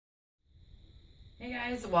Hey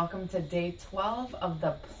guys, welcome to day 12 of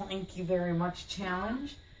the Plank You Very Much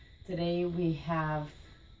challenge. Today we have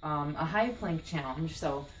a high plank challenge.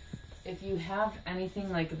 So if you have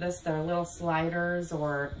anything like this, they're little sliders,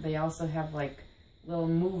 or they also have like little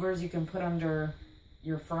movers you can put under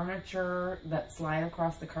your furniture that slide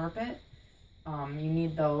across the carpet. You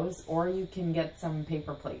need those, or you can get some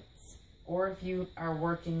paper plates. Or if you are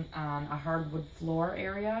working on a hardwood floor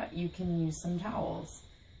area, you can use some towels.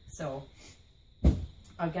 So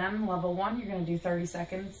again, level 1, you're going to do 30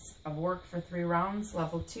 seconds of work for 3 rounds.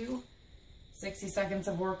 Level 2, 60 seconds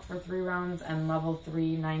of work for 3 rounds. And level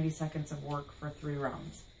 3, 90 seconds of work for 3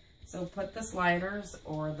 rounds. So put the sliders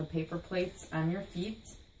or the paper plates on your feet.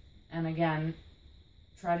 And again,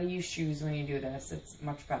 try to use shoes when you do this. It's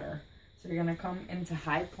much better. So you're going to come into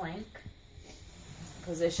high plank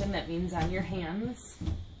position. That means on your hands,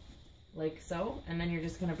 like so. And then you're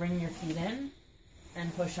just going to bring your feet in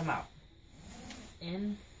and push them out.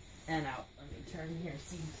 In and out. Let me turn here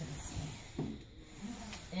so you can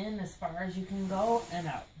see. In as far as you can go and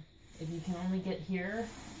out. If you can only get here,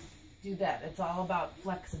 do that. It's all about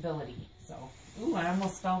flexibility. So, ooh, I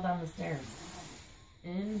almost fell down the stairs.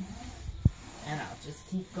 In and out. Just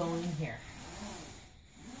keep going here.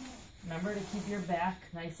 Remember to keep your back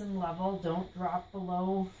nice and level. Don't drop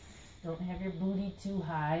below. Don't have your booty too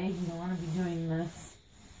high. You don't want to be doing this.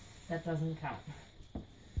 That doesn't count.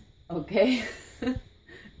 Okay,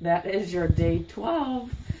 that is your day 12.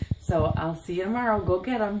 So I'll see you tomorrow. Go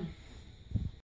get them.